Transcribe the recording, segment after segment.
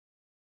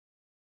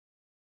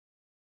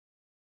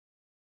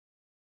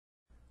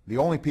The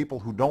only people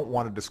who don't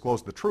want to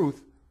disclose the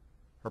truth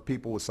are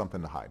people with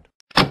something to hide.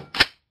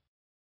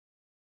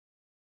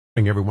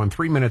 Everyone,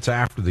 3 minutes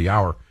after the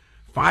hour,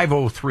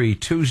 5:03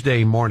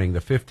 Tuesday morning, the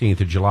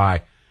 15th of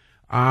July.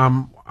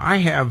 I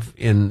have,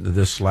 in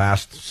this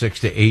last 6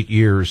 to 8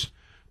 years,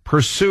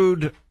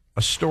 pursued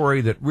a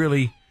story that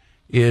really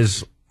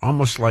is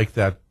almost like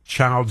that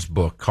child's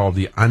book called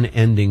The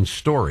Unending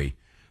Story.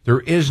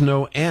 There is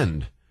no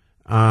end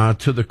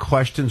to the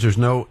questions. There's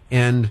no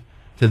end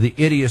to the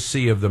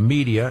idiocy of the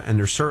media, and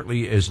there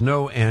certainly is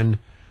no end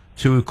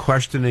to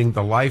questioning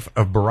the life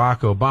of Barack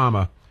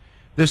Obama.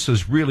 This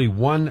is really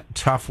one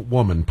tough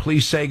woman.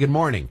 Please say good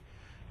morning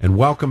and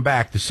welcome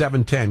back to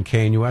 710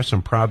 KNUS.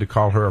 I'm proud to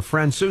call her a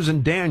friend.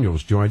 Susan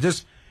Daniels joins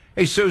us.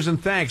 Hey, Susan,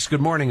 thanks.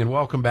 Good morning and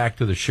welcome back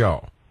to the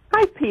show.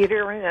 Hi,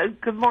 Peter.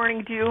 Good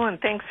morning to you,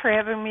 and thanks for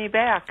having me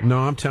back. No,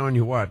 I'm telling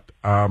you what.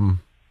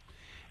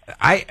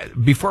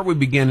 Before we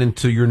begin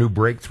into your new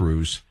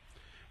breakthroughs,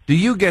 do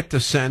you get the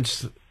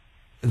sense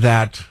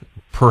that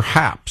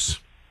perhaps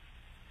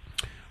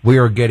we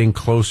are getting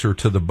closer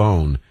to the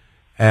bone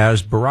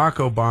as Barack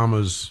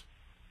Obama's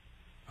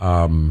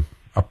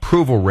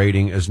approval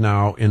rating is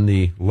now in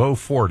the low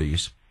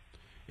 40s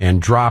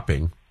and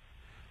dropping,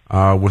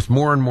 with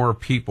more and more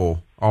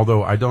people,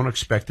 although I don't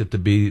expect it to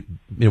be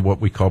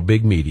what we call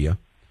big media,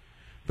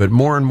 but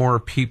more and more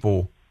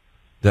people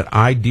that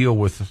I deal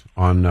with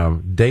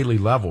on daily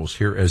levels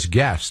here as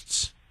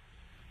guests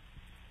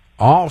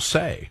all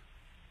say,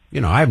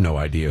 I have no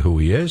idea who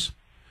he is.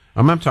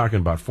 I'm talking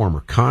about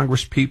former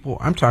Congress people.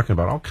 I'm talking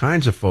about all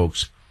kinds of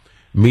folks,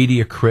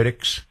 media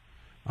critics,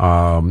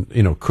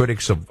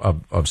 critics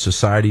of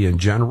society in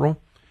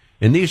general.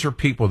 And these are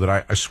people that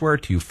I swear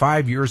to you,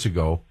 5 years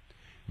ago,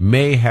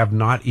 may have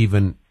not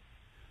even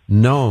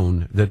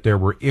known that there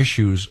were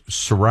issues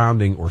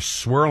surrounding or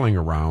swirling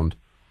around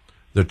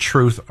the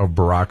truth of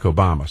Barack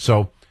Obama.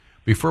 So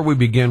before we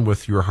begin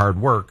with your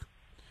hard work,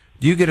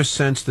 do you get a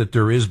sense that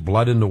there is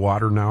blood in the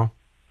water now?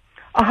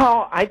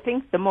 Oh, I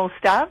think the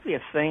most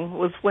obvious thing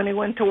was when he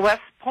went to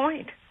West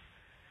Point.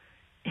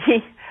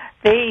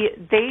 They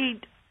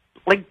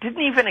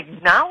didn't even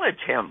acknowledge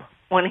him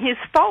when he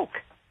spoke.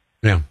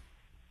 Yeah.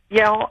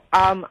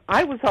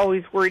 I was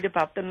always worried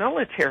about the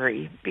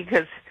military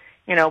because,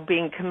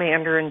 being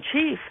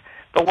commander-in-chief.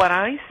 But what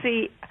I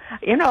see,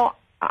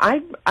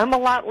 I'm a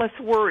lot less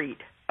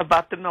worried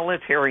about the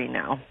military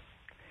now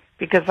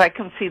because I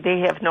can see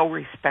they have no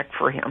respect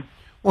for him.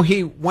 Well,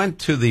 he went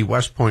to the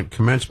West Point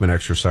commencement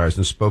exercise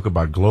and spoke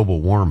about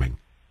global warming.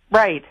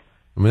 Right.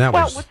 I mean,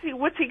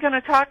 what's he going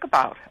to talk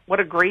about? What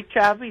a great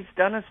job he's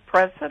done as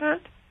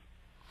president?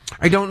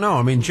 I don't know.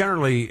 I mean,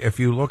 generally,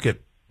 if you look at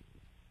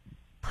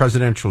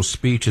presidential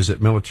speeches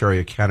at military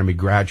academy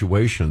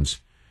graduations,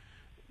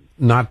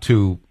 not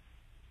to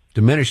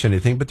diminish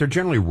anything, but they're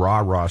generally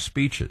rah-rah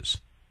speeches.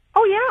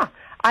 Oh,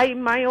 yeah.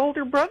 My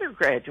older brother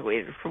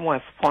graduated from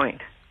West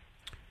Point.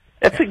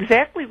 That's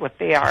exactly what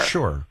they are.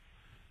 Sure.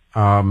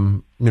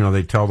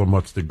 They tell them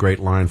what's the great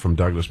line from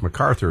Douglas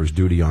MacArthur's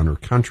Duty, Honor,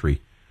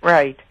 Country.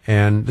 Right.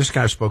 And this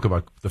guy spoke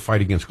about the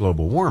fight against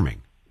global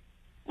warming.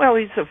 Well,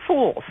 he's a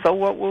fool, so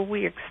what will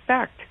we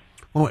expect?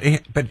 Well,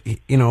 but,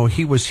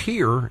 he was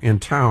here in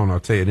town. I'll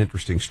tell you an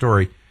interesting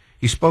story.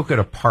 He spoke at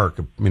a park,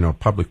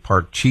 public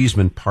park,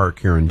 Cheeseman Park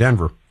here in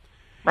Denver.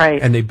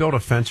 Right. And they built a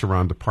fence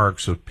around the park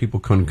so people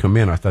couldn't come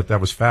in. I thought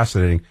that was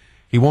fascinating.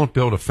 He won't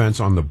build a fence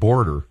on the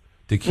border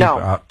to keep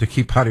out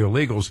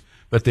illegals,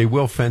 but they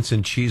will fence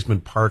in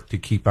Cheeseman Park to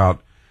keep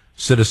out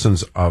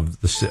citizens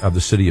of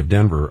the city of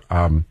Denver.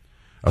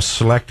 A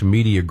select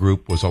media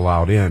group was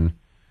allowed in,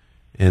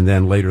 and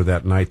then later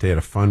that night they had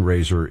a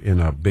fundraiser in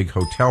a big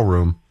hotel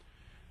room,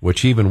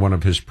 which even one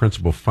of his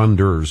principal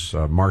funders,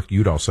 Mark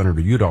Udall,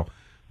 Senator Udall,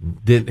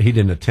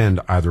 didn't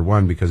attend either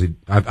one because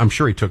I'm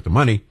sure he took the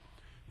money,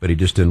 but he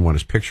just didn't want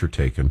his picture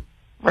taken.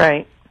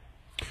 Right.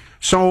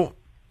 So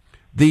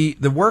the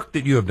work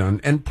that you have done,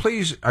 and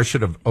please, I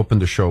should have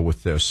opened the show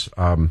with this.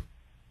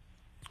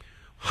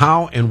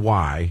 How and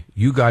why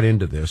you got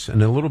into this,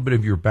 and a little bit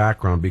of your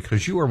background,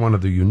 because you are one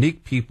of the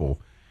unique people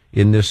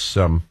in this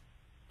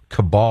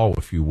cabal,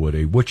 if you would,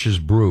 a witch's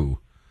brew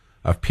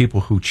of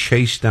people who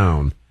chase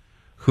down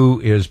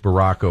who is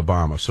Barack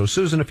Obama. So,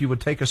 Susan, if you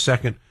would take a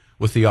second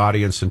with the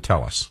audience and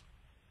tell us.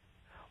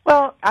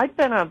 Well, I've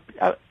been a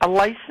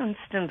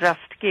licensed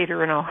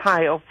investigator in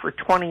Ohio for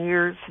 20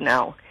 years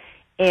now,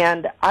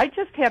 and I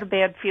just had a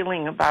bad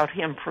feeling about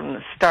him from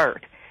the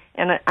start.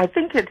 And I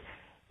think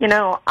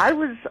I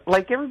was,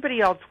 like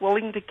everybody else,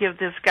 willing to give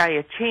this guy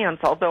a chance,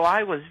 although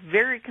I was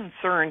very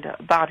concerned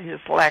about his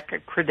lack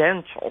of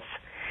credentials.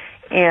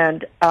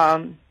 And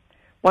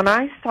when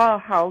I saw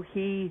how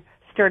he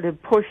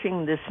started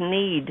pushing this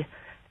need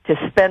to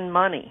spend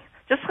money,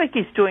 just like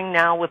he's doing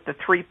now with the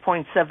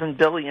 $3.7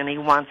 billion he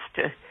wants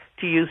to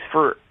use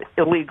for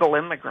illegal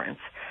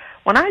immigrants.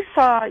 When I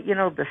saw,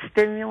 the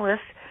stimulus,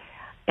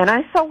 and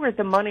I saw where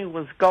the money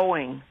was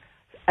going,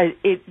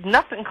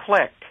 nothing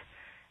clicked.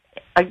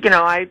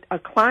 A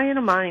client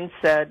of mine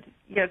said,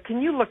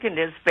 can you look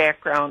into his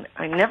background?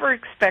 I never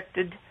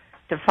expected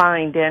to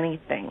find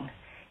anything.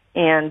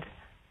 And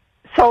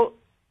So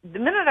the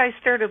minute I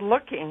started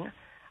looking,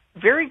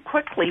 very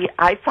quickly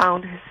I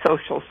found his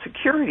Social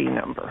Security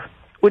number,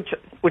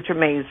 which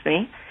amazed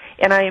me,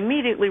 and I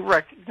immediately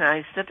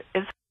recognized it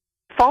as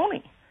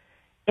phony.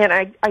 And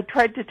I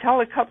tried to tell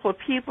a couple of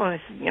people, and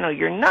I said,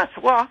 you're nuts.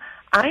 Well,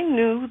 I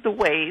knew the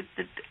way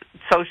that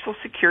Social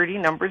Security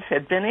numbers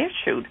had been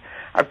issued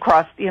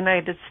across the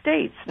United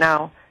States.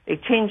 Now, they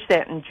changed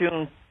that in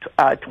June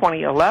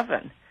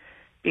 2011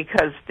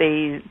 because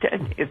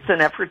it's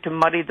an effort to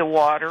muddy the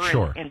water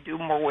Sure. and do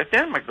more with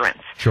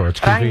immigrants. Sure, it's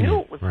but convenient. I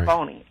knew it was right.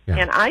 phony. Yeah.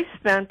 And I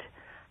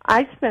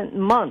spent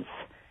months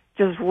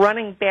just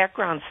running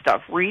background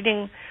stuff,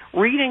 reading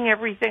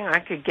everything I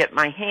could get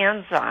my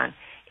hands on.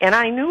 And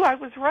I knew I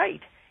was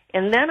right.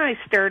 And then I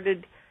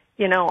started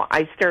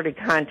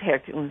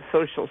contacting the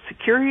Social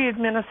Security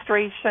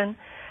Administration.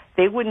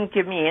 They wouldn't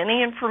give me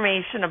any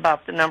information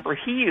about the number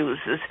he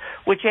uses,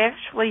 which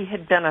actually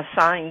had been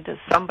assigned to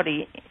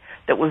somebody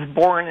that was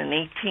born in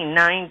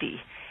 1890.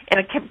 And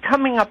it kept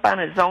coming up on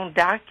his own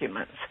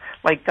documents,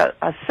 like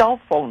a cell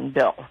phone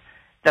bill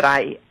that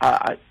I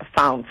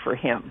found for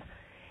him.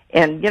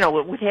 And,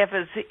 it would have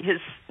his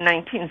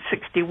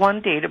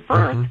 1961 date of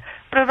birth, Mm-hmm.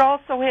 but it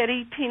also had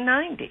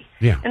 1890.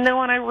 Yeah. And then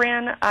when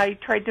I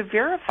tried to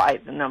verify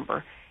the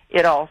number.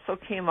 It also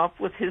came up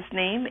with his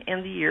name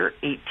and the year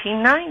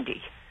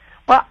 1890.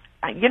 Well,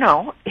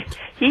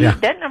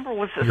 that number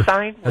was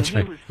assigned when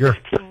he was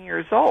 15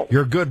 years old.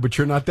 You're good, but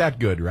you're not that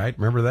good, right?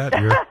 Remember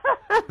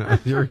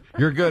that?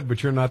 You're good,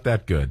 but you're not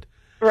that good.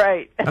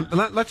 Right.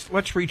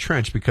 Let's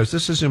retrench because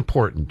this is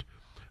important.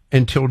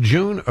 Until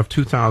June of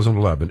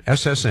 2011,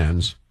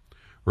 SSNs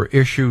were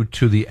issued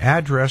to the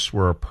address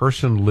where a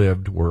person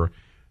lived, where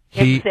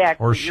he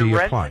or she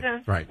Your applied.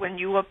 Residence Right. when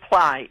you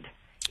applied,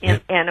 and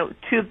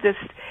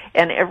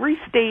every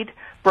state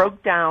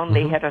broke down. Mm-hmm.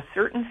 They had a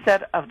certain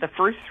set of the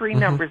first three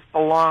numbers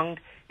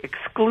belonged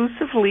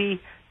exclusively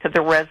to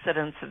the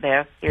residents of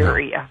that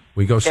area. No,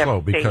 we go that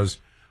slow state. because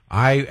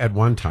I, at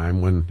one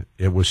time when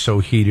it was so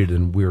heated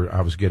and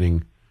I was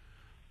getting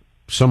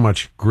so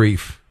much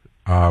grief.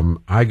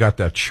 I got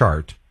that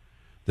chart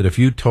that if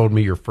you told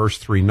me your first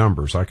three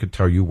numbers, I could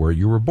tell you where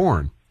you were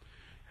born.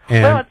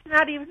 And well, it's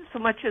not even so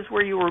much as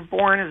where you were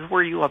born as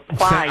where you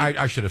applied.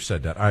 I should have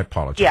said that. I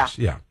apologize.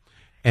 Yeah.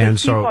 And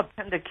people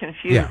tend to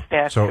confuse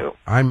that too.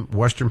 I'm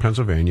Western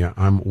Pennsylvania.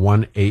 I'm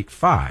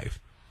 185.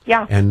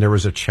 Yeah. And there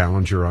was a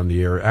challenger on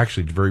the air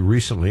actually very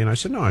recently, and I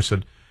said no. I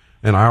said,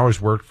 and I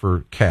always worked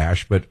for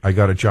cash, but I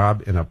got a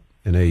job in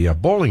a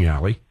bowling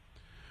alley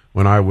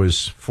when I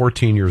was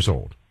 14 years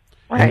old.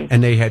 Right.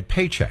 And they had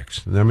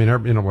paychecks. I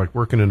mean, like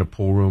working in a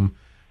pool room,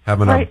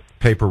 having a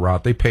paper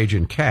route, they paid you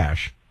in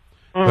cash.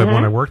 Mm-hmm. But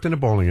when I worked in a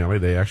bowling alley,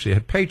 they actually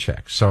had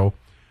paychecks. So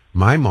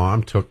my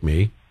mom took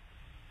me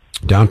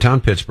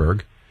downtown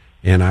Pittsburgh,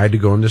 and I had to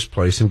go in this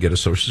place and get a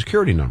Social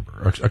Security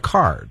number, a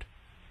card.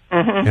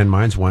 Mm-hmm. And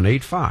mine's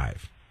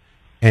 185.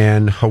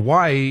 And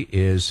Hawaii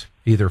is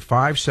either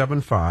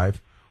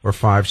 575 or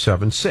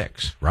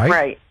 576, right?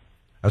 Right.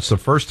 That's the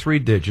first three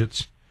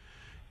digits.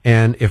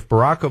 And if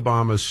Barack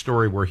Obama's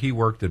story where he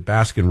worked at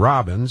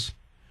Baskin-Robbins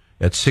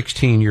at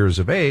 16 years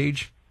of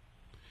age,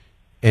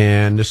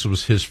 and this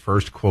was his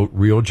first, quote,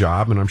 real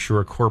job, and I'm sure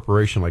a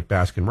corporation like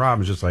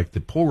Baskin-Robbins, just like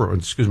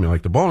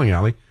like the bowling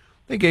alley,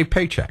 they gave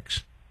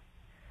paychecks.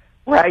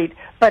 Right.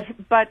 But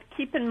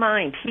keep in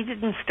mind, he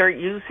didn't start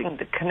using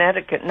the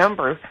Connecticut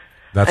number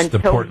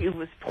until he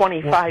was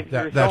 25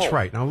 years old. That's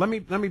right. Now, let me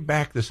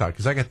back this out,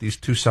 because I got these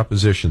two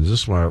suppositions.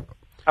 This one.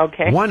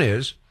 Okay. One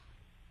is,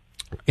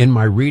 in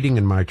my reading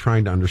and my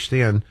trying to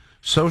understand,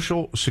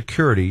 Social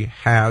Security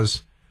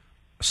has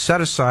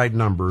set-aside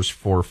numbers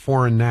for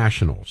foreign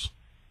nationals.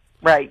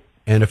 Right.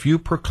 And if you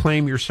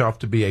proclaim yourself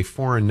to be a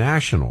foreign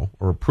national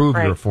or prove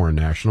you're a foreign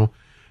national,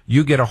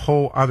 you get a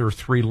whole other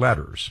three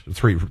numbers.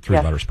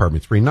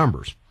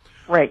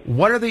 Right.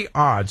 What are the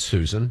odds,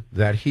 Susan,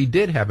 that he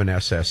did have an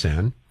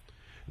SSN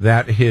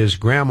that his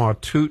grandma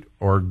Toot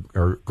or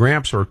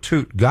Gramps or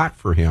Toot got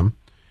for him,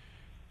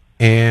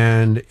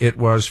 and it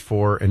was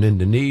for an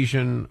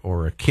Indonesian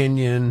or a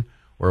Kenyan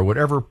or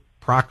whatever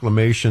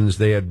proclamations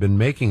they had been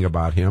making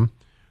about him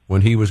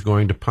when he was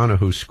going to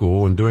Panahu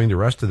school and doing the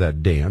rest of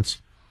that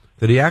dance,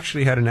 that he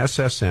actually had an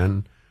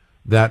SSN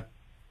that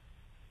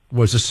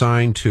was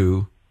assigned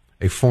to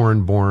a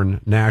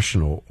foreign-born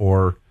national,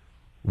 or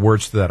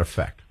words to that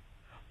effect?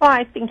 Well,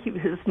 I think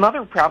his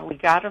mother probably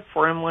got it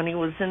for him when he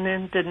was in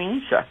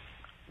Indonesia.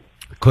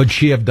 Could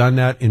she have done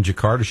that in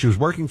Jakarta? She was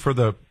working for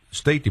the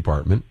State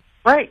Department.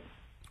 Right.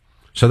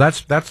 So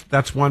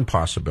that's one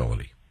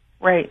possibility.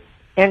 Right.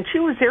 And she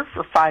was there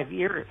for 5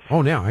 years.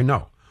 Oh, yeah, I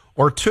know.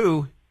 Or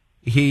two,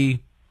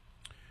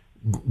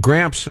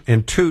 Gramps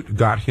and Toot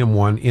got him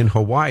one in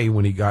Hawaii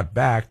when he got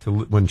back,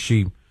 when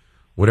she,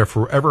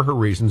 whatever her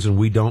reasons, and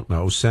we don't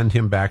know, send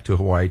him back to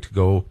Hawaii to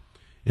go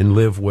and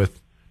live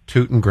with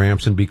Toot and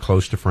Gramps and be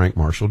close to Frank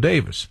Marshall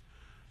Davis.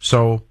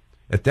 So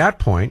at that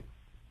point,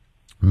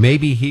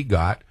 maybe he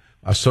got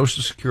a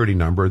Social Security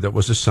number that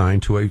was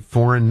assigned to a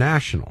foreign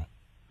national.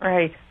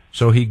 Right.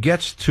 So he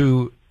gets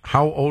to,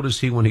 how old is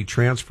he when he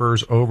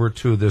transfers over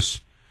to this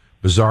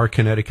bizarre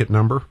Connecticut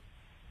number?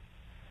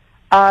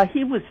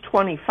 He was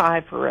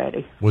 25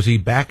 already. Was he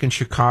back in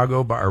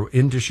Chicago or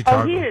into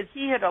Chicago? Oh,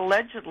 he had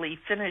allegedly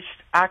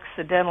finished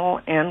Occidental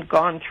and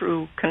gone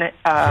through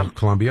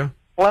Columbia?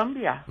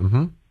 Columbia.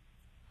 Mm-hmm.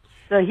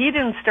 So he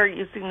didn't start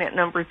using that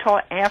number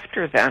until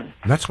after then.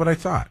 That's what I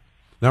thought.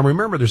 Now,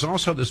 remember, there's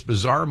also this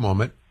bizarre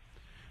moment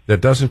that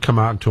doesn't come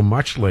out until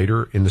much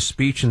later in the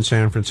speech in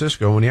San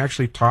Francisco when he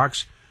actually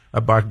talks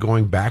about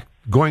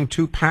going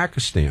to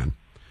Pakistan.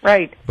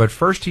 Right. But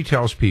first he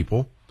tells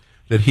people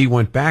that he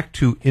went back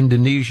to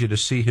Indonesia to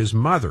see his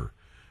mother.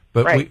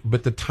 But right.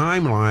 But the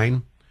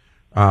timeline,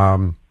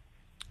 Ann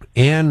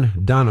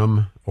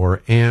Dunham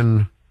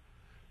Obama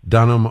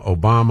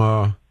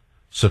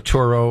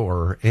Saturo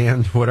or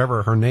Ann,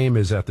 whatever her name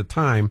is at the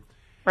time,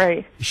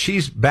 right?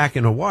 She's back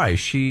in Hawaii.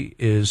 She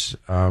is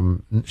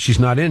she's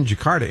not in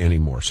Jakarta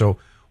anymore. So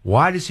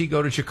why does he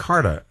go to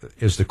Jakarta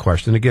is the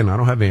question. Again, I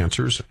don't have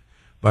answers,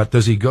 but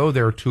does he go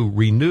there to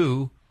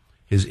renew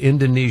his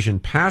Indonesian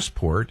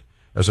passport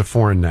as a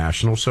foreign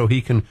national so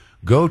he can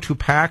go to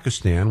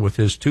Pakistan with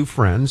his two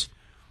friends?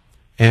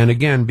 And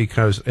again,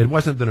 because it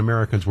wasn't that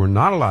Americans were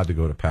not allowed to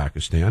go to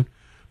Pakistan,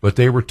 but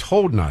they were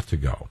told not to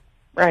go.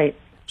 Right.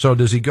 So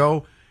does he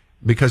go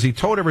because he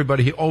told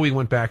everybody he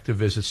went back to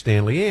visit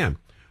Stanley Ann.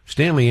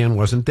 Stanley Ann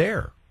wasn't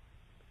there.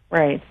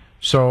 Right.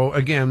 So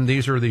again,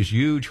 these are these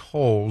huge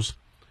holes,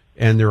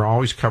 and they're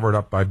always covered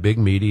up by big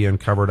media and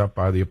covered up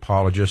by the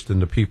apologists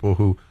and the people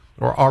who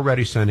are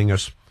already sending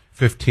us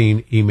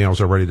 15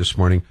 emails already this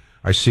morning.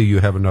 I see you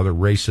have another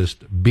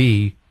racist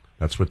B.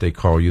 That's what they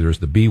call you. There's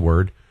the B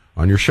word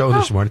on your show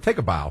this morning. Take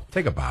a bow.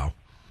 Take a bow.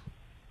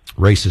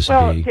 Racist B.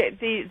 Well,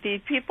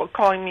 the people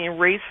calling me a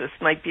racist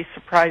might be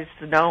surprised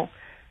to know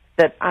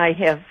that I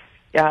have,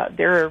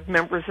 there are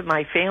members of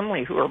my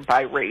family who are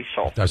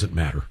biracial. Doesn't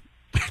matter.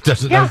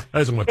 That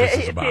isn't what this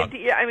is about.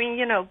 I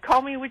mean,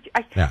 call me what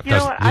I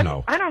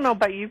don't know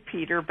about you,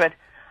 Peter, but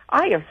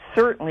I have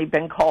certainly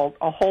been called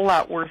a whole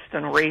lot worse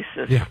than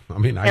racist. Yeah, I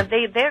mean,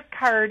 that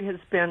card has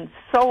been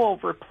so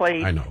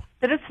overplayed. I know.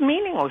 That it's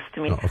meaningless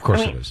to me. No, of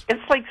course it is.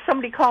 It's like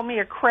somebody called me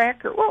a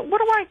cracker. Well,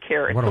 what do I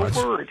care? It's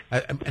a word.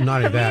 Not it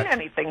doesn't that, mean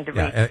anything to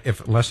me.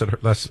 If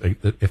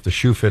the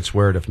shoe fits,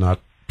 wear it. If not,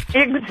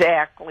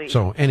 exactly.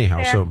 So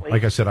anyhow, so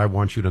like I said, I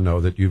want you to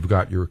know that you've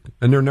got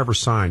and they're never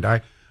signed.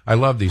 I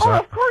love these. Oh,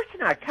 of course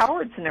not.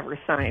 Cowards never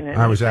sign anything.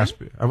 I was asked,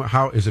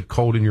 how is it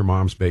cold in your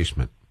mom's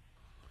basement?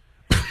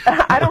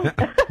 I don't.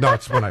 No,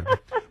 it's when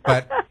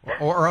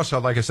or also,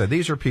 like I said,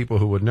 these are people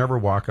who would never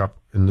walk up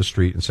in the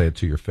street and say it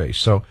to your face.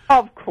 So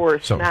of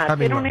course not.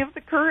 They don't have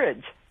the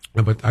courage.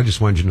 But I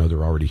just wanted you to know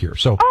they're already here.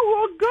 So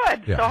well,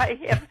 good. Yeah. So I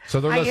have.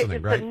 So they're listening,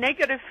 it's right? a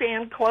negative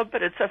fan club,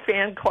 but it's a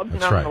fan club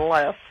That's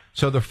nonetheless. Right.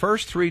 So the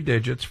first three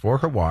digits for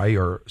Hawaii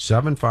are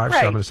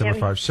 757 and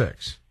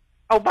 756.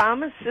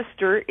 Obama's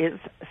sister is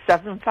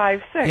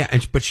 756. Yeah,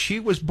 but she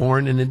was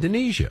born in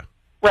Indonesia.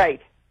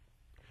 Right.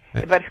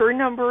 But her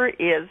number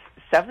is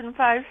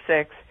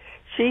 756.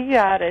 She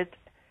got it,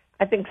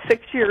 I think,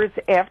 6 years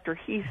after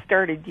he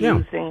started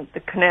using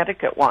the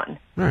Connecticut one.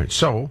 Right.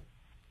 So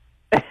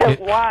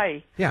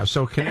why? Yeah.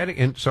 So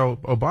Connecticut. So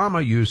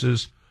Obama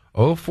uses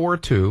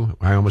 042.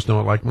 I almost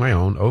know it like my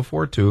own.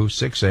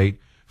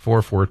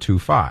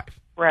 042-68-4425.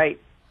 Right.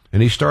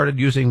 And he started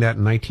using that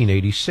in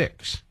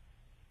 1986.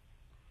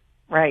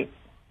 Right.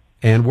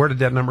 And where did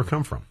that number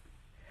come from?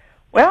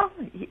 Well,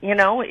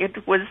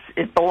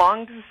 it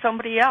belonged to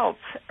somebody else,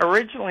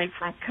 originally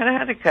from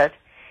Connecticut,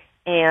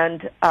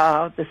 and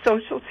the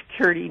Social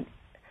Security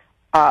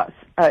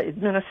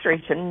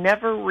Administration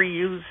never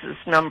reuses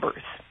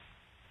numbers.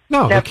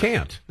 No, never. They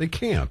can't. They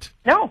can't.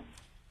 No,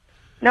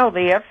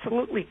 they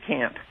absolutely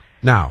can't.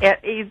 Now,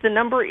 the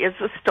number is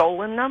a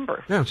stolen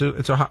number. Yeah,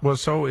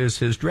 so is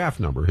his draft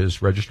number,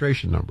 his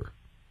registration number.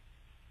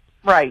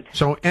 Right.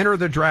 So enter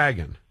the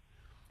dragon.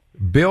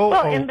 Bill.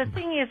 Well, and the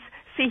thing is,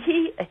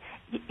 see,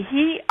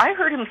 I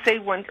heard him say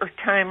one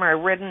time, I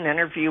read an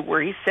interview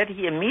where he said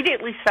he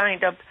immediately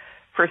signed up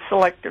for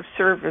selective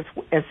service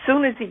as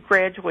soon as he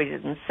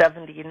graduated in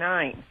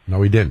 79.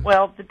 No, he didn't.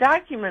 Well, the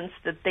documents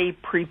that they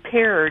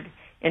prepared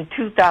in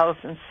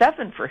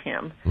 2007 for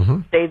him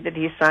say that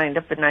he signed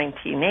up in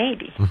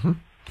 1980. Mm-hmm.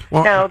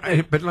 Well, now,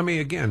 but let me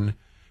again,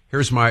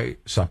 here's my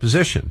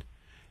supposition.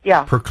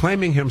 Yeah.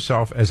 Proclaiming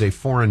himself as a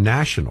foreign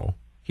national,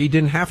 he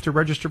didn't have to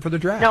register for the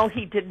draft. No,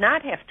 he did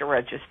not have to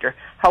register.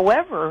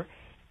 However,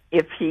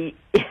 if he's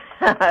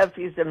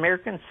an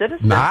American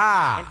citizen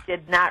and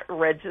did not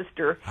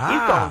register, he's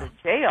going to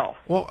jail.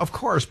 Well, of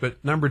course,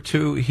 but number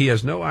two, he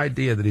has no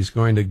idea that he's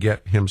going to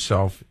get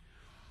himself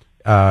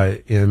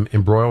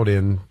embroiled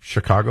in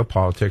Chicago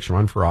politics,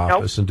 run for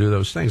office, and do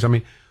those things. I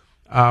mean,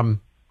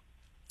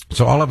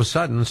 so all of a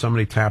sudden,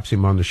 somebody taps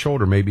him on the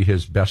shoulder, maybe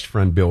his best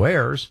friend Bill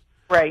Ayers,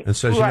 right, and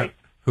says,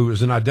 who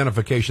is an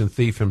identification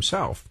thief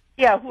himself.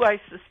 Yeah, who I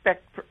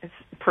suspect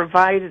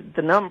provided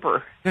the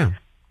number. Yeah.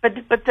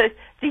 But the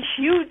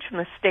huge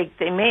mistake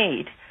they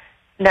made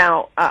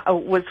now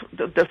was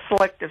the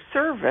selective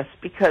service,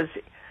 because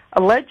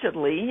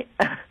allegedly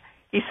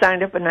he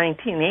signed up in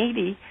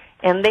 1980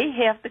 and they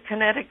have the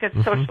Connecticut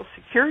Social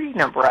Security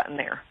number on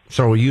there.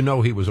 So you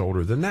know he was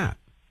older than that.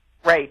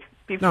 Right.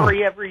 Before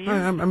he ever used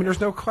I mean,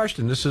 there's no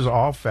question. This is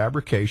all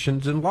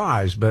fabrications and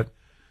lies, but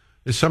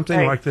it's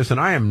something like this, and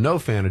I am no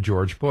fan of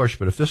George Bush,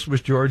 but if this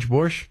was George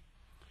Bush,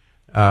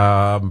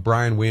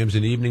 Brian Williams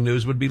in Evening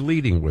News would be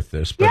leading with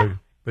this. But,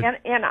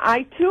 and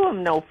I, too,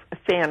 am no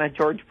fan of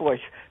George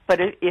Bush,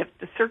 but if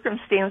the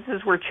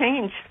circumstances were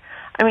changed,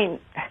 I mean,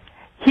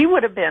 he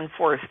would have been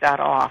forced out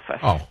of office.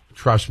 Oh,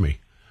 trust me.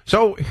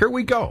 So here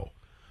we go.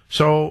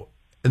 So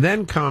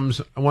then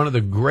comes one of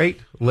the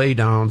great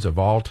laydowns of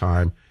all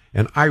time,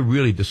 and I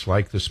really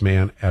dislike this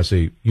man as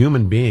a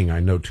human being.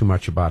 I know too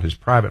much about his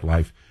private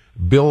life.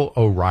 Bill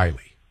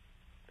O'Reilly.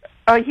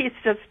 Oh, he's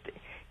just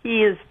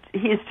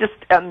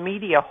a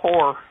media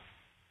whore.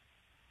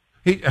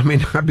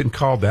 I've been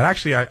called that.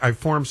 Actually, I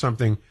formed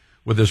something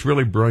with this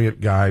really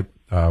brilliant guy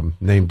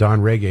named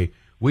Don Reggae.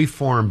 We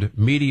formed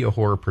Media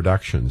Whore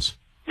Productions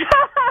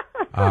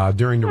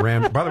during the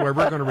Ramsey. By the way,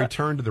 we're going to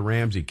return to the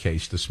Ramsey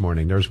case this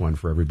morning. There's one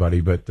for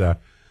everybody. But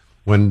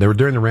when they were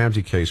during the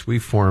Ramsey case, we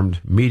formed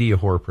Media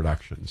Whore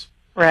Productions.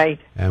 Right.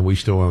 And we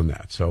still own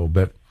that. So,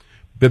 but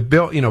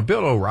Bill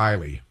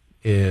O'Reilly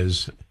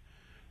is,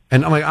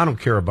 and I don't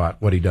care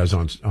about what he does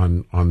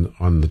on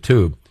the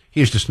tube.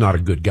 He's just not a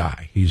good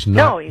guy. He's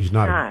not. No, he's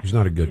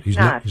not a good.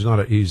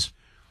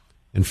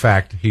 In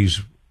fact,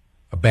 he's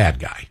a bad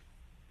guy.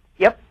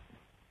 Yep.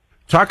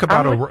 Talk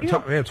about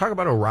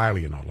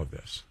O'Reilly and all of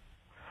this.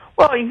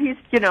 Well, he's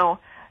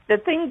the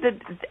thing that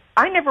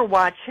I never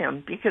watch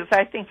him because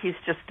I think he's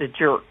just a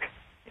jerk.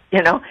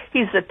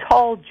 He's a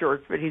tall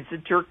jerk, but he's a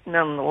jerk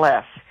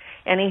nonetheless.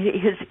 And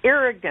his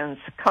arrogance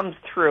comes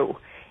through.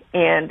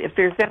 And if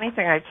there's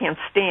anything I can't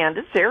stand,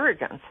 it's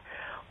arrogance.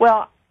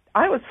 Well,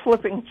 I was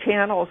flipping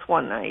channels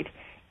one night,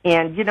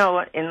 and, in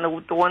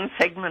the one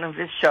segment of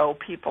his show,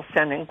 people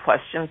send in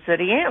questions that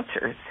he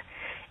answers.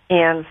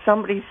 And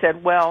somebody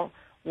said, well,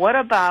 what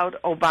about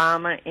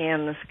Obama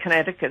and this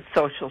Connecticut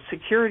Social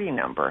Security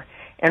number?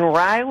 And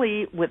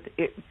Riley, with,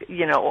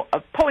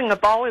 pulling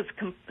up all his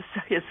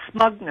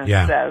smugness,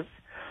 says,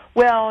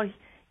 well,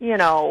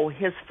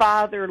 his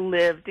father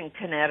lived in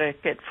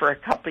Connecticut for a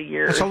couple of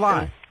years. That's a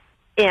lie.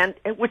 And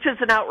which is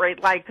an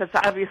outright lie because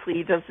obviously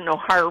he doesn't know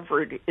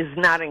Harvard is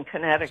not in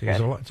Connecticut.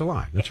 It's a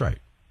lie. That's right.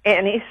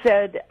 And he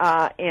said,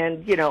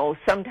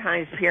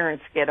 sometimes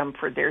parents get them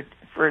for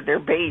their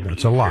babies.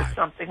 That's a lie. Or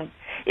something.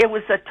 It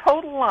was a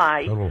total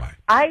lie. Total lie.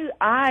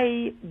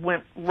 I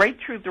went right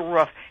through the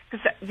roof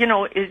because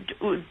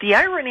the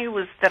irony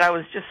was that I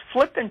was just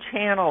flipping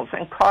channels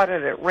and caught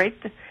it at right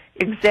the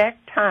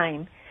exact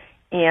time,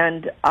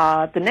 and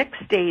the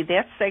next day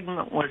that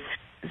segment was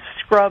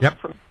scrubbed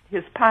from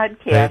his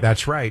podcast.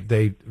 That's right.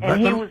 He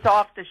was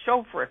off the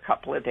show for a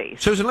couple of days.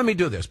 Susan, let me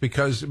do this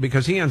because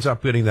he ends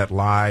up getting that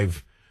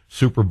live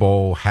Super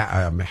Bowl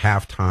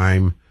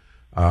halftime,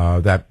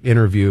 that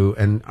interview,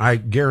 and I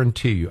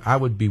guarantee you, I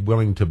would be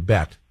willing to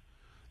bet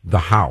the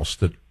house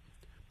that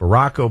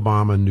Barack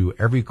Obama knew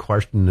every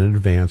question in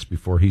advance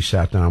before he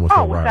sat down with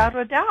O'Reilly. Without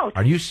a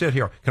doubt. You sit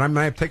here.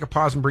 May I take a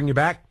pause and bring you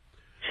back?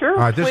 Sure. All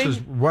right, this is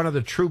one of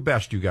the true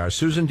best, you guys.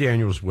 Susan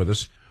Daniels with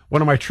us.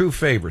 One of my true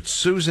favorites,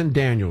 Susan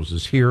Daniels,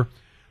 is here.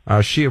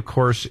 She, of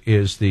course,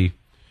 is the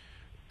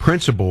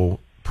principal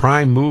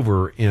prime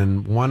mover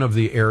in one of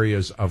the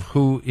areas of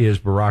who is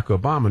Barack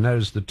Obama, and that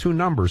is the two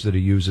numbers that he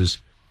uses,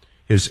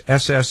 his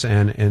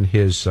SSN and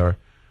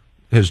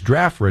his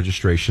draft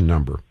registration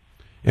number.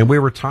 And we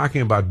were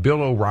talking about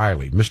Bill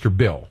O'Reilly, Mr.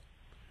 Bill.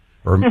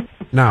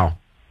 Now,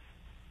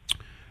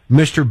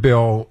 Mr.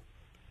 Bill,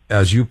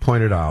 as you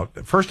pointed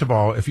out, first of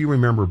all, if you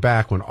remember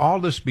back when all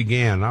this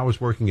began, I was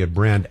working at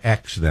Brand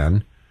X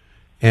then,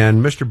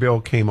 and Mr.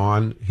 Bill came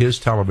on his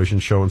television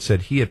show and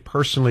said he had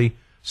personally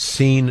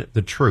seen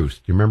the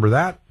truth. Do you remember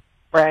that?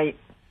 Right.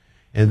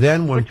 And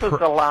then which was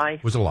a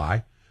lie. Was a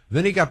lie.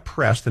 Then he got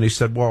pressed, and he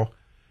said, well,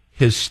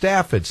 his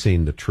staff had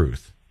seen the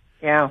truth.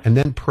 Yeah. And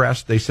then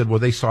pressed, they said, well,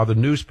 they saw the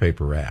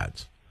newspaper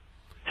ads.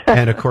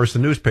 And, of course, the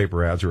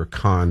newspaper ads are a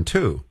con,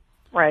 too.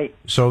 Right.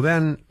 So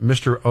then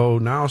Mr. O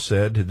now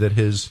said that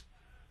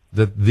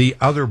the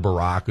other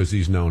Barack, as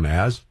he's known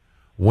as,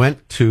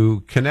 went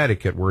to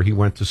Connecticut where he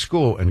went to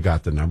school and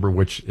got the number,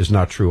 which is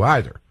not true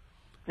either.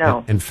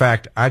 No. In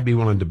fact, I'd be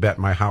willing to bet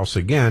my house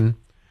again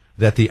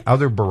that the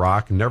other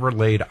Barack never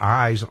laid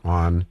eyes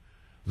on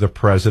the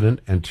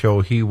president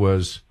until he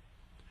was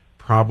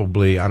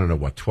probably,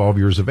 12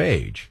 years of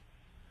age,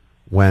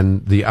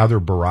 when the other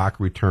Barack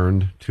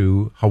returned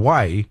to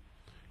Hawaii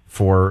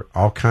for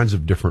all kinds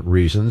of different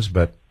reasons.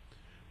 But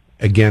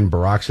again,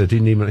 Barack said he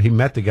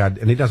met the guy,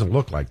 and he doesn't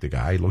look like the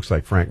guy. He looks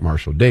like Frank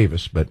Marshall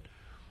Davis, but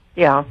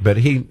yeah. But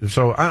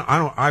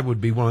I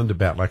would be willing to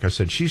bet, like I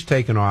said, she's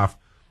taken off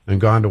and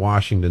gone to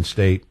Washington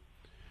State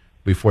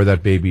before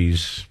that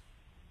baby's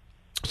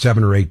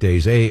 7 or 8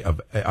 days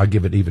I'll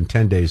give it even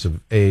 10 days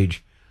of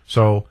age.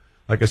 So,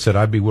 like I said,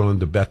 I'd be willing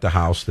to bet the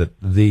house that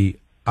the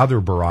other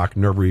Barack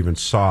never even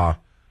saw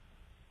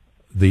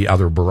the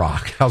other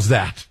Barack. How's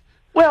that?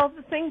 Well,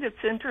 the thing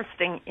that's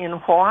interesting in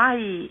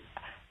Hawaii,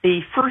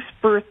 the first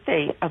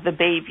birthday of the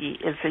baby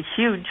is a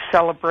huge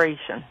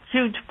celebration,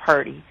 huge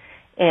party,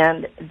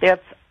 and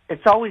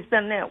it's always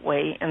been that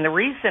way. And the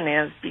reason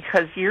is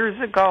because years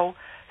ago,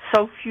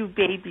 so few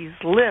babies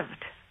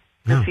lived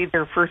to see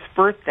their first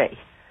birthday.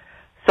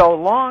 So a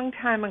long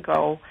time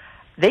ago,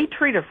 they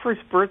treat a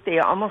first birthday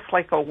almost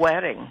like a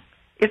wedding.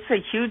 It's a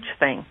huge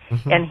thing.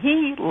 Mm-hmm. And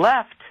he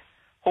left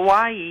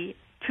Hawaii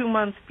 2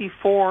 months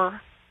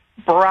before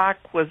Barack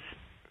was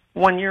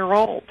 1 year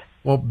old.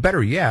 Well,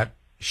 better yet,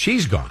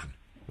 she's gone.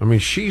 I mean,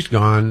 she's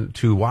gone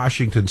to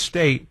Washington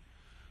State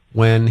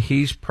when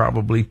he's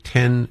probably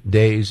 10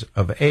 days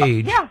of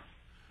age. Yeah.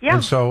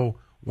 And so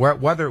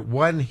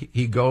when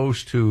he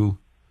goes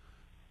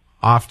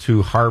off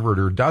to Harvard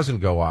or doesn't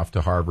go off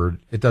to Harvard,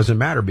 it doesn't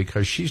matter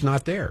because she's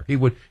not there.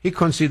 He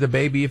couldn't see the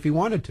baby if he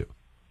wanted to.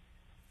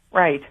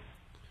 Right.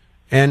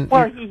 And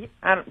he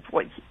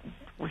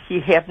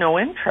had no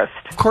interest.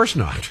 Of course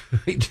not.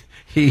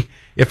 If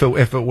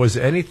it was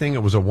anything,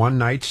 it was a one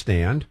night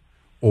stand,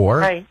 or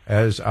right.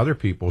 As other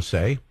people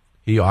say,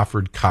 he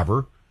offered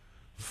cover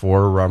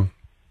for all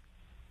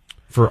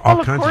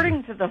kinds of.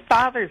 According to the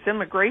father's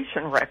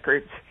immigration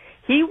records,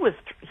 he was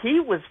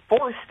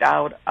forced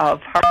out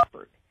of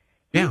Harvard.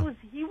 Yeah.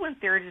 He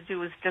went there to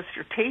do his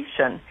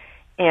dissertation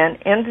and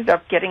ended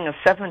up getting a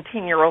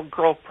 17-year-old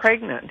girl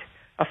pregnant,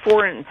 a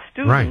foreign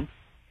student. Right.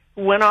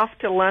 Who went off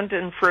to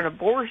London for an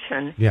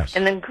abortion. Yes.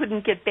 And then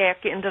couldn't get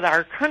back into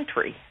our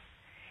country.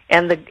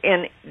 And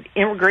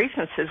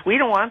immigration says, we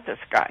don't want this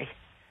guy.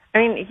 I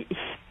mean,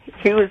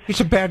 he's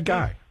a bad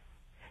guy.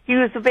 He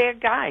was a bad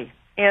guy.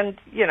 And,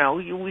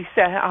 we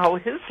said how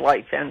his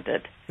life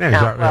ended. Yeah,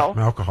 he's an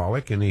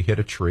alcoholic, and he hit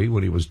a tree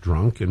when he was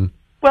drunk. And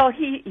well,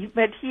 he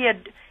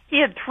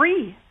had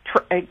 3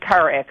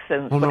 car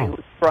accidents when he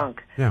was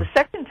drunk. Yeah. The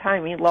second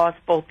time he lost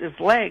both his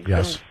legs,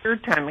 yes. And the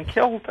third time it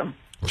killed him.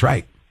 That's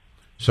right.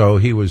 So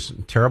he was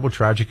a terrible,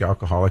 tragic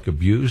alcoholic,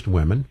 abused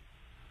women.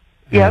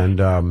 Yes.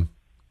 And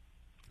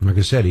like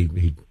I said,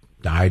 he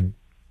died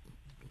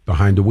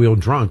behind the wheel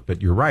drunk.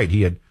 But you're right.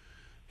 He had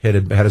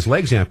his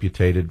legs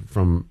amputated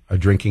from a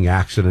drinking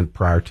accident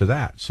prior to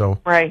that. So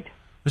right.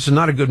 This is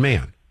not a good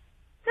man.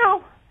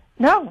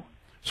 No.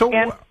 So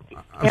and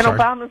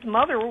Obama's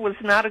mother was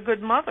not a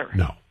good mother.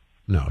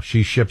 No.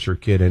 She ships her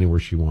kid anywhere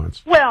she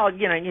wants. Well,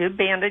 you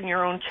abandon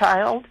your own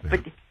child, yeah.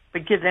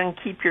 but you then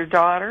keep your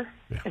daughter.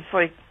 Yeah. It's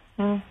like,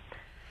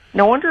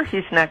 no wonder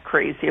he's not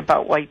crazy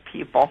about white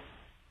people.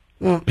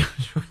 Well,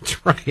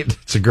 that's right.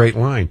 It's a great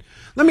line.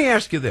 Let me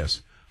ask you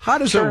this: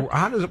 Sure.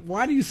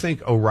 Why do you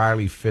think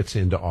O'Reilly fits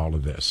into all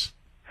of this?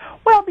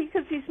 Well,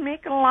 because he's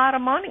making a lot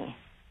of money.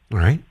 All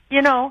right.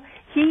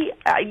 He,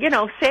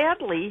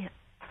 sadly,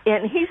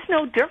 and he's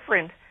no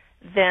different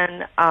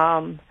than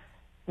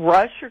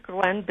Rush or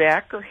Glenn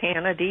Beck or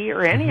Hannity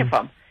or any of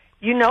them.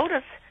 You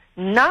notice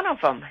none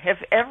of them have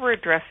ever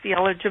addressed the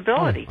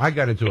eligibility. I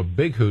got into a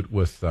big hoot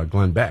with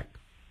Glenn Beck.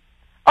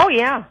 Oh,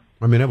 yeah.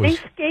 I mean, they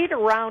skate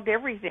around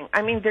everything.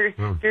 I mean,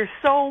 they're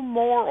so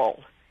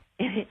moral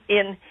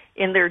in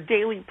their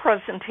daily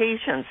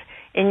presentations,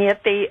 and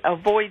yet they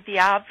avoid the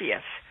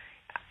obvious.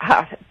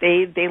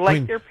 They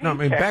like their paycheck. No, I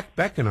mean,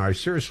 Beck and I,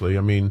 seriously,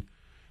 I mean,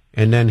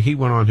 and then he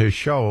went on his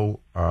show.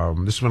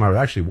 This is when I was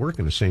actually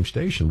working the same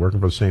station, working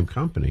for the same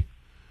company.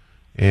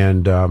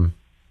 And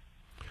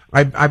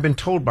I've been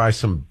told by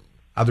some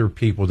other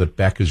people that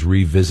Beck is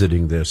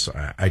revisiting this.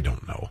 I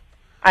don't know.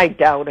 I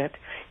doubt it.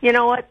 You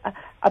know what,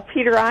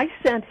 Peter, I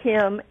sent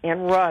him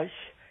and Rush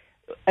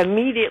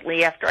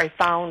immediately after I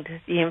found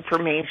the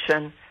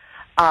information.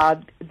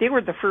 They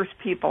were the first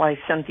people I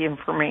sent the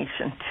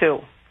information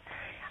to.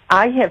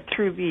 I have,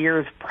 through the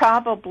years,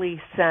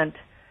 probably sent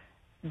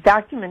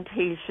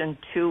documentation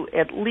to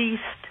at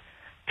least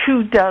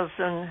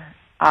 24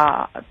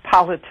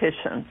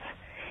 politicians.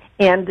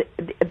 And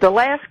the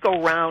last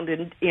go-round,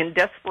 in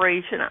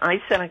desperation,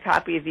 I sent a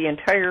copy of the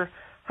entire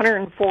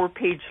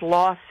 104-page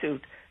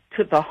lawsuit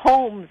to the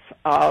homes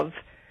of,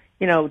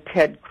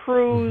 Ted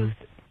Cruz,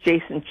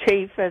 Jason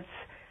Chaffetz,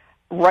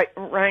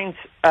 Ryan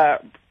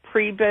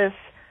Priebus,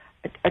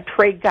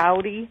 Trey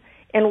Gowdy.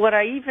 And what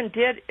I even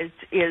did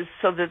is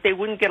so that they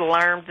wouldn't get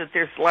alarmed that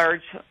there's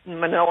large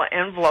manila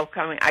envelope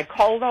coming. I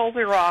called all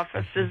their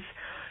offices,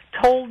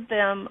 told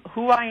them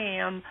who I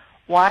am,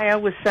 why I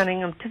was sending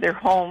them to their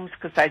homes,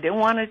 because I didn't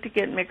want it to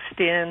get mixed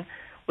in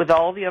with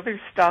all the other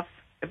stuff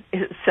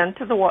sent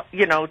to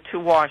to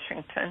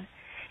Washington,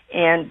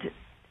 and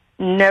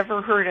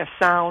never heard a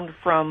sound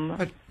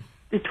from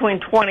between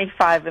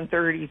 25 and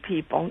 30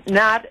 people.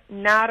 Not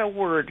a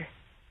word.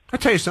 I'll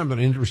tell you something,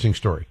 an interesting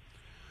story.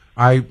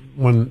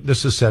 When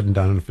this is said and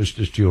done, and if it's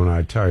just you and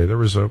I tell you, there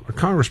was a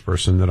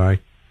congressperson that I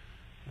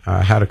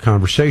had a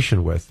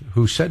conversation with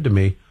who said to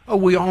me, "Oh,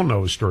 we all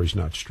know his story's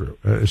not true.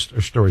 His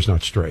story's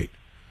not straight."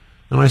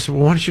 And I said,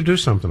 "Well, why don't you do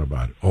something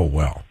about it?" "Oh,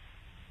 well."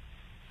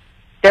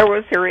 There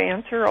was her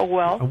answer. "Oh,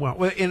 well."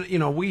 Well, and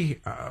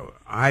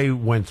I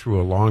went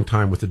through a long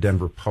time with the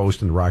Denver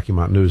Post and the Rocky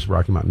Mountain News.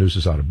 Rocky Mountain News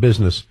is out of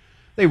business.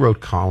 They wrote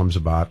columns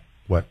about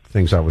what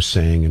things I was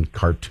saying and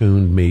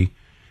cartooned me.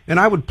 And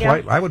I would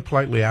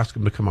politely ask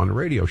them to come on the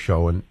radio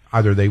show, and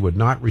either they would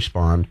not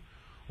respond,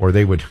 or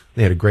they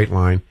had a great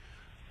line,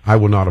 "I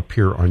will not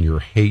appear on your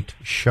hate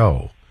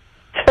show,"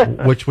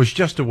 which was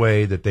just a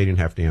way that they didn't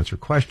have to answer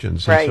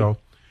questions. Right. And so,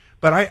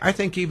 but I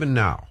think even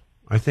now,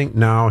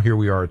 here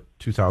we are,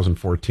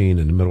 2014,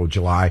 in the middle of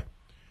July.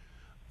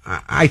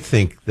 I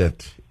think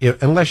that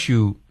unless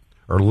you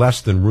are less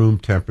than room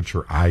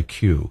temperature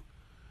IQ,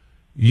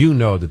 you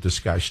know that this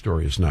guy's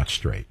story is not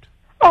straight.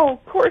 Oh,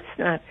 of course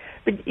not.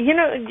 But you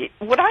know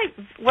what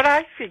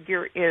I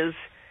figure is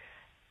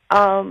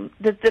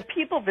that the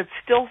people that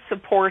still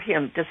support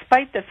him,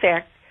 despite the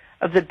fact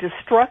of the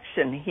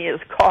destruction he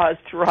has caused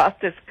throughout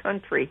this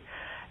country,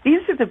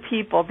 these are the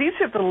people. These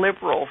are the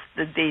liberals,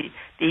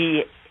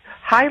 the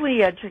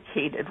highly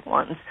educated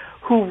ones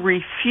who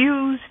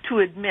refuse to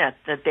admit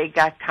that they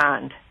got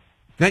conned.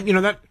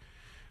 That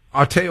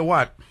I'll tell you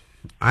what,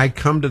 I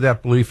come to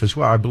that belief as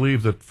well. I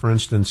believe that, for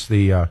instance,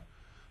 the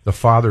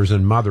fathers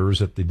and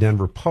mothers at the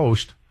Denver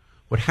Post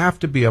would have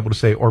to be able to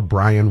say, or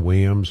Brian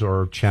Williams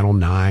or Channel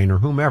 9 or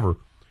whomever,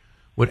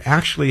 would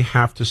actually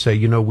have to say,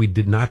 we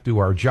did not do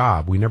our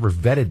job. We never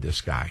vetted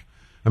this guy.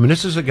 I mean,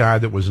 this is a guy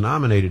that was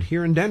nominated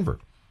here in Denver.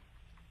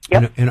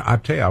 Yep. And I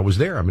tell you, I was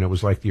there. I mean, it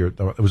was like it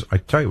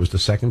was the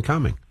second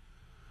coming.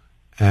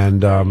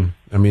 And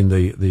I mean,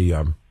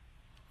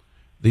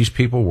 these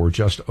people were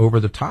just over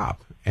the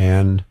top.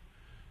 And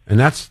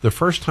that's the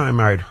first time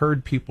I had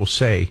heard people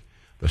say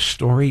the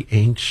story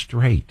ain't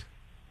straight.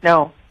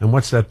 No. And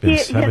what's that been?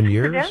 7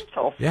 years?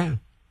 Credentials. Yeah.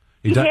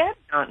 He had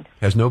none.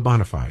 Has no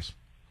bona fides.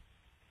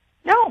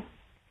 No.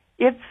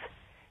 It's,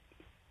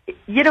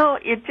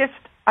 it just,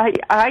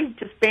 I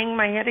just banged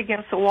my head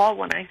against the wall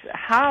when I said,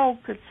 how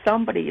could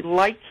somebody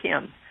like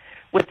him,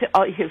 with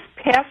his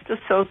past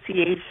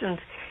associations,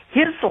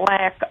 his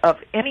lack of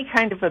any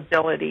kind of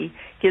ability,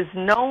 his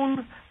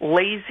known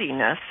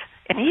laziness,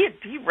 and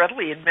he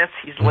readily admits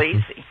he's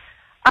lazy.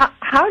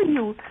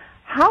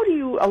 How do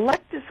you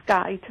elect this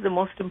guy to the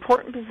most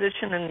important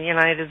position in the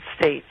United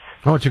States?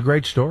 Oh, it's a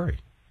great story.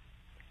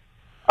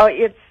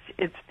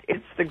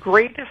 It's the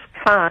greatest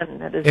con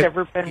that has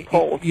ever been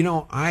pulled.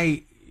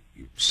 I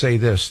say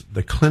this: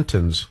 the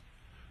Clintons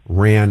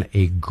ran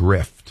a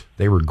grift.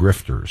 They were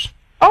grifters.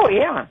 Oh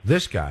yeah.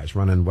 This guy's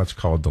running what's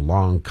called the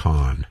long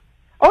con.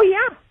 Oh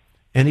yeah.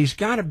 And he's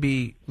got to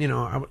be.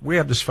 We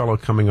have this fellow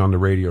coming on the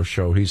radio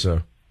show. He's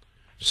a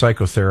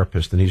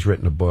psychotherapist, and he's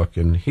written a book,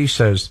 and he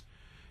says,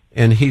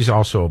 and he's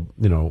also,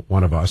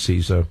 one of us.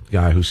 He's a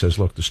guy who says,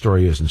 look, the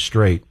story isn't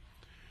straight.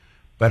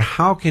 But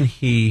how can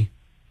he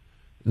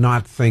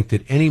not think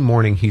that any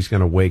morning he's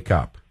going to wake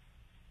up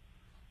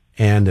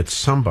and that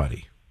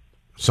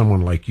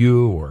someone like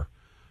you or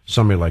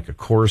somebody like a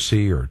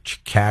Corsi or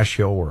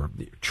Casio or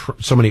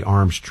somebody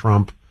arms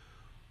Trump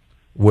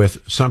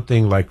with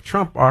something like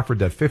Trump offered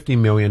that $50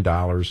 million.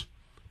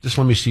 Just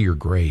let me see your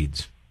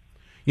grades.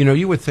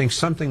 You would think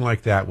something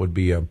like that would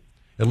be at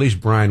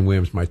least Brian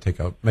Williams might take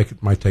a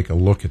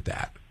look at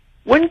that.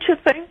 Wouldn't you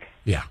think?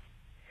 Yeah.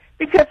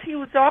 Because he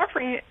was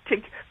offering it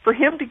for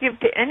him to give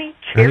to any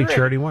charity. Any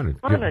charity he wanted.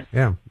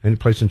 Yeah. Any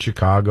place in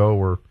Chicago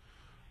or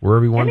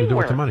wherever he wanted to do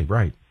with the money.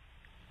 Right.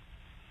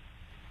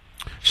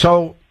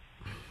 So,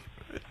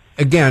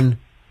 again,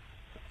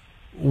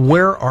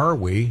 where are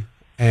we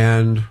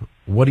and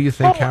what do you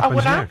think happens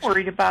what next? I'm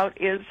worried about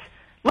is,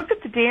 look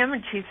at the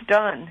damage he's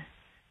done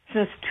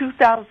since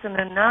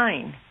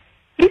 2009.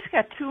 He's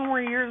got 2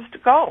 more years to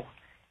go.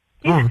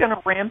 He's going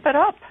to ramp it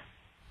up.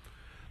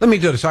 Let me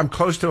do this. I'm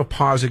close to a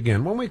pause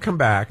again. When we come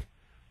back,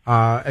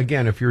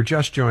 again, if you're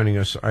just joining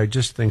us, I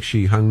just think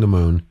she hung the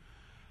moon.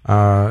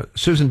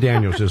 Susan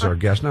Daniels is our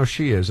guest. No,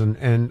 she is,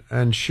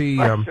 and she.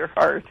 Bless her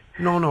heart.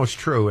 No, it's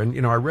true.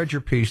 And I read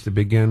your piece that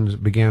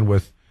began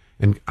with,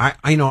 and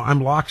I know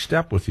I'm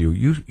lockstep with you.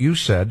 You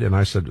said, and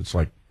I said it's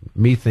like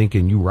me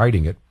thinking you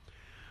writing it.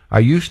 I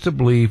used to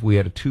believe we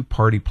had a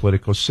 2-party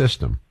political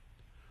system.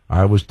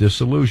 I was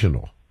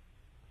disillusional.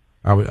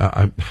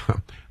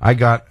 I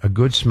got a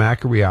good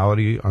smack of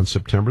reality on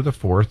September the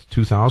 4th,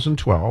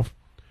 2012,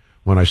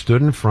 when I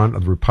stood in front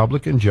of the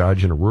Republican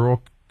judge in a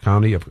rural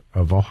county of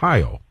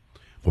Ohio.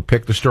 We'll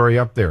pick the story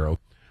up there.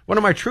 One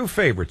of my true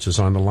favorites is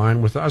on the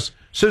line with us,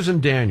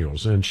 Susan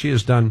Daniels, and she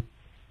has done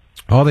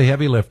all the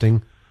heavy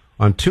lifting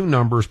on 2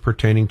 numbers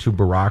pertaining to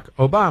Barack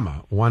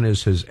Obama. One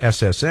is his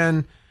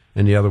SSN,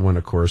 and the other one,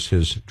 of course,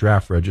 his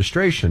draft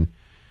registration.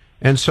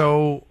 And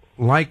so,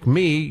 like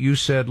me, you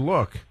said,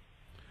 look,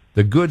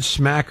 the good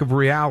smack of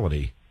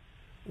reality.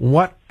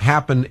 What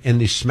happened in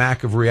the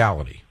smack of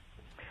reality?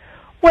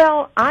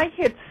 Well, I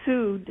had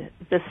sued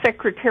the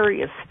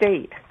Secretary of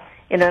State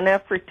in an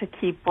effort to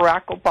keep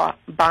Barack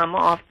Obama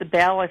off the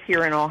ballot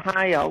here in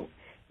Ohio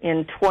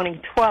in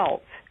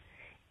 2012.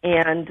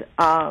 And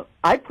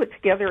I put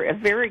together a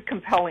very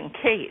compelling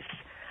case.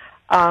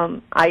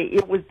 The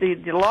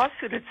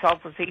lawsuit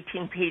itself was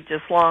 18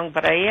 pages long,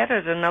 but I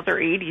added another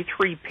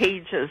 83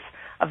 pages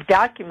of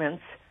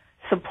documents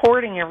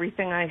supporting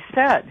everything I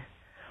said.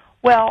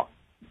 Well,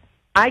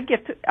 I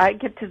get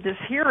to this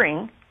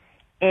hearing,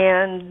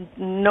 and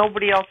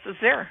nobody else is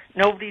there.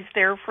 Nobody's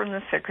there from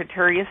the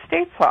Secretary of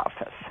State's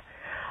office.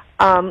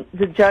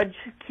 The judge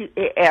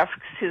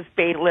asks his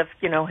bailiff,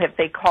 have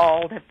they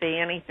called, have they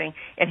anything?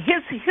 And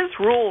his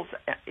rules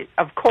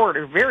of court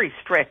are very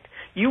strict.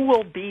 You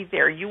will be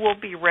there. You will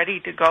be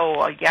ready to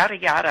go, yada,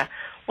 yada.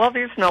 Well,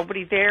 there's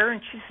nobody there.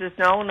 And she says,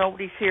 no,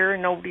 nobody's here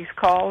and nobody's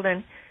called.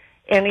 And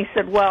he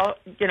said, well,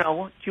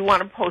 do you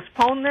want to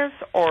postpone this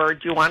or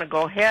do you want to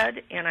go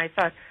ahead? And I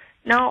thought,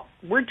 no,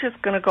 we're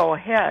just going to go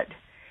ahead.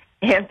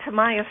 And to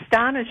my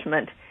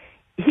astonishment,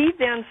 he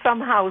then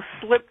somehow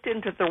slipped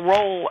into the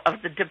role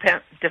of the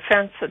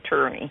defense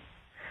attorney,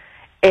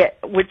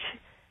 which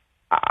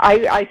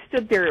I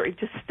stood there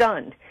just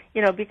stunned.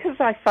 Because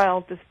I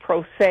filed this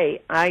pro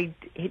se, I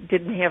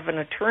didn't have an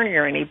attorney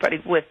or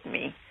anybody with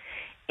me.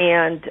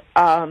 And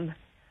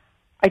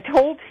I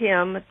told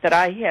him that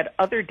I had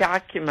other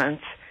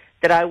documents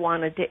that I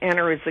wanted to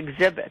enter as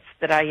exhibits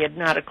that I had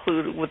not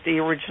included with the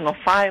original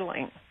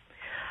filing.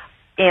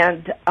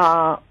 And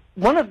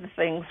one of the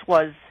things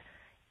was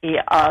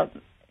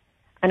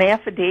an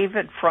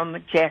affidavit from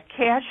Jack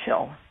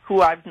Cashill,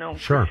 who I've known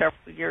for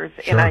several years,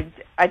 and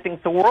I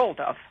think the world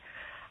of.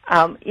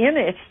 In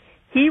it,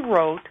 he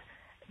wrote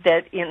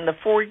that in the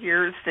 4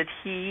 years that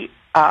he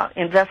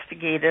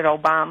investigated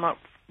Obama,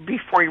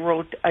 before he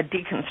wrote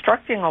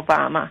Deconstructing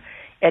Obama,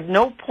 at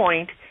no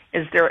point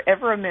is there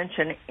ever a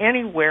mention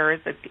anywhere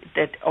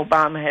that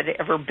Obama had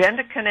ever been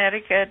to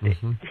Connecticut,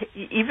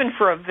 even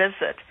for a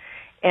visit.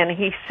 And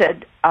he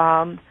said,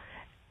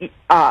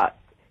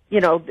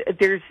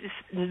 there's just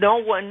no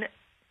one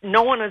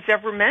has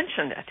ever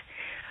mentioned it.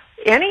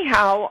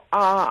 Anyhow,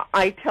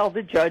 I tell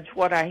the judge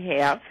what I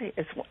have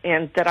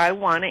and that I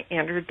want to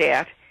enter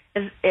that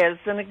as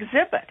an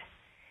exhibit.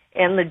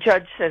 And the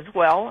judge says,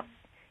 well,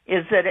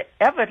 is it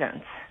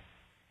evidence?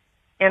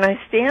 And I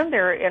stand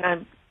there and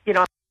I'm,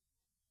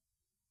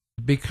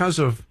 because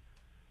of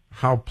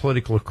how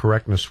political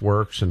correctness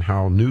works and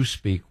how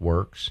newspeak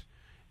works,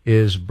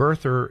 is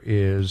birther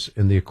is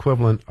in the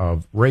equivalent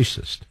of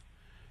racist.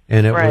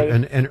 And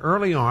and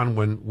early on,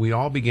 when we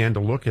all began to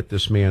look at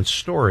this man's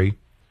story,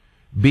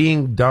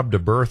 being dubbed a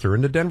birther,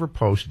 and the Denver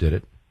Post did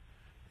it,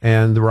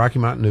 and the Rocky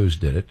Mountain News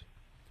did it,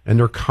 and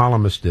their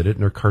columnists did it,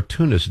 and their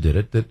cartoonists did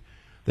it, that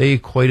they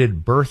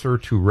equated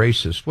birther to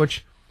racist,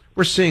 which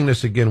we're seeing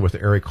this again with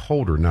Eric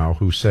Holder now,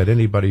 who said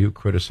anybody who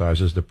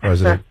criticizes the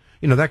president,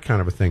 that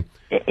kind of a thing.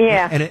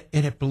 Yeah.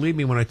 And it, believe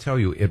me when I tell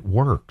you, it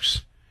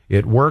works.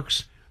 It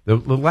works. The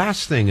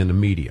last thing in the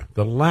media,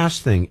 the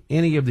last thing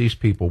any of these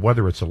people,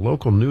 whether it's a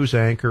local news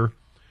anchor,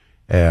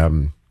 a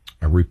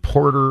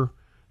reporter,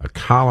 a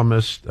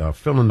columnist, a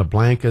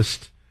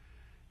fill-in-the-blankist,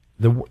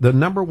 the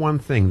number one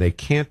thing they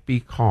can't be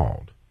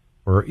called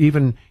or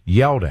even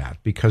yelled at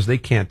because they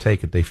can't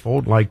take it, they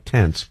fold like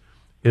tents,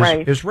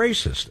 is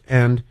racist.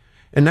 And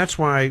that's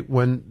why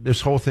when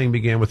this whole thing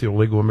began with the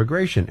illegal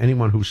immigration,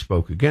 anyone who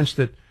spoke against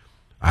it,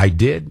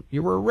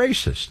 you were a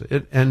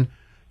racist.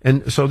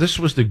 And so this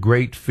was the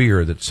great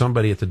fear that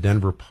somebody at the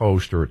Denver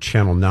Post or at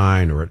Channel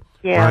 9 or at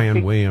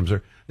Brian Williams,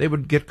 or they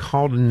would get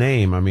called a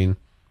name. I mean...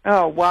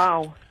 Oh,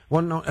 wow.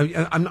 Well, no,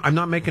 I'm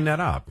not making that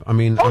up. I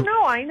mean... Oh,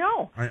 no, I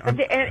know.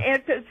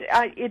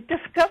 It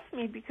disgusts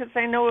me because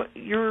I know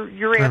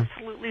you're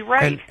absolutely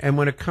right. And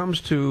when it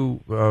comes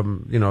to,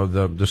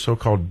 the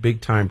so-called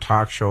big-time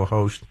talk show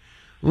host,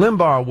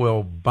 Limbaugh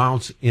will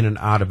bounce in and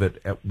out of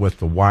it with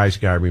the wise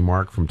guy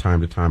remark from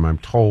time to time. I'm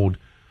told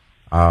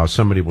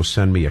somebody will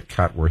send me a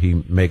cut where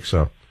he makes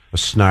a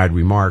snide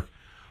remark.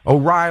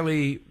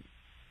 O'Reilly,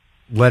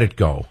 let it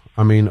go.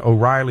 I mean,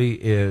 O'Reilly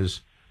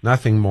is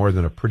nothing more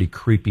than a pretty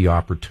creepy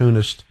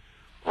opportunist.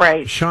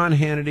 Right. Sean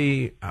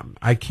Hannity,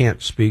 I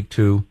can't speak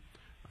to.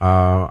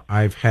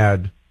 I've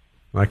had,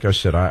 like I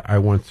said, I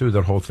went through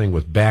that whole thing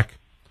with Beck,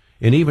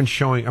 and even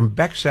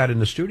Beck sat in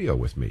the studio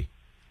with me,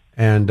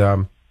 and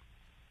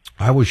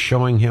I was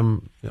showing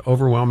him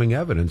overwhelming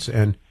evidence,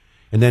 and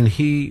then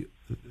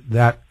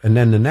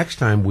the next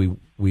time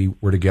we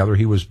were together,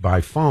 he was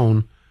by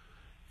phone,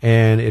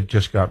 and it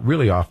just got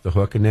really off the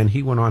hook, and then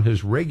he went on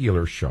his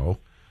regular show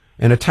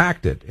and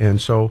attacked it.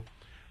 And so,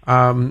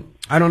 I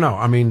don't know.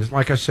 I mean,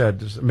 like I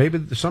said,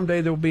 maybe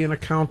someday there will be an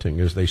accounting,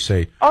 as they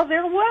say. Oh,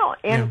 there will.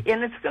 And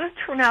it's going to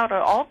turn out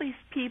that all these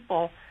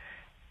people,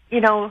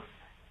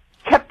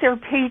 kept their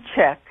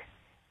paycheck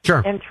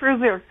and threw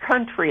their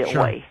country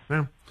away.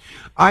 Yeah.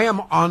 I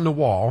am on the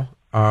wall.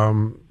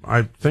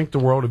 I think the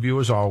world of you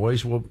as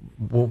always.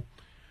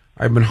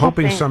 I've been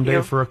hoping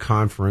someday for a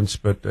conference,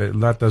 but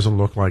that doesn't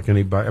look like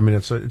anybody. I mean,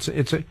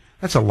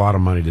 that's a lot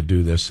of money to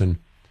do this, and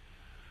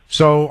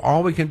so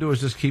all we can do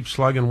is just keep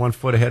slugging one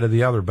foot ahead of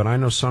the other. But I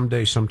know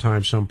someday,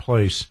 sometime,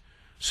 someplace,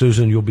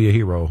 Susan, you'll be a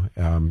hero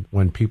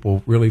when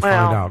people really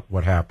find out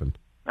what happened.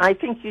 I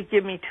think you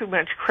give me too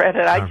much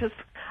credit.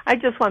 I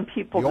just want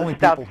people to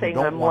stop saying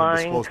I'm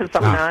lying, because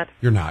I'm not.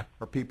 You're not.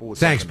 Or people with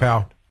Thanks,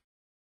 pal.